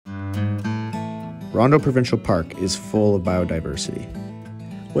Rondeau Provincial Park is full of biodiversity.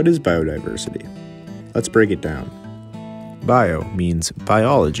 What is biodiversity? Let's break it down. Bio means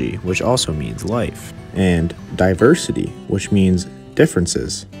biology, which also means life, and diversity, which means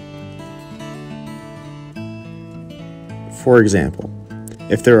differences. For example,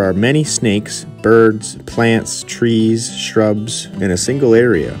 if there are many snakes, birds, plants, trees, shrubs in a single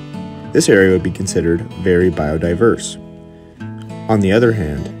area, this area would be considered very biodiverse. On the other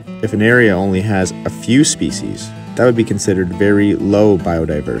hand, if an area only has a few species, that would be considered very low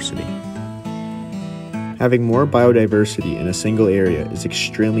biodiversity. Having more biodiversity in a single area is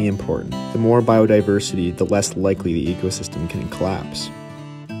extremely important. The more biodiversity, the less likely the ecosystem can collapse.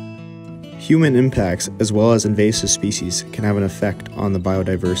 Human impacts, as well as invasive species, can have an effect on the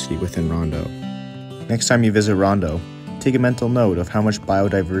biodiversity within Rondeau. Next time you visit Rondeau, take a mental note of how much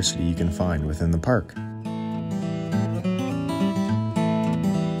biodiversity you can find within the park.